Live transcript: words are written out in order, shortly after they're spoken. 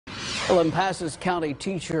A Lampasas County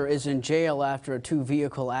teacher is in jail after a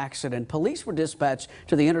two-vehicle accident. Police were dispatched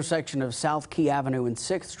to the intersection of South Key Avenue and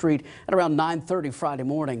 6th Street at around 9:30 Friday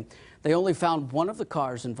morning. They only found one of the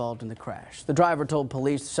cars involved in the crash. The driver told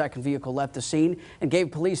police the second vehicle left the scene and gave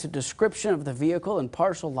police a description of the vehicle and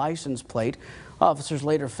partial license plate. Officers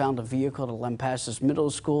later found a vehicle at Lampasas Middle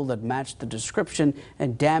School that matched the description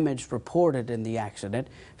and damage reported in the accident.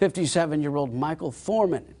 57-year-old Michael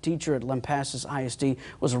Foreman, teacher at Lampasas ISD,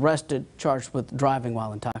 was arrested, charged with driving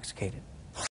while intoxicated.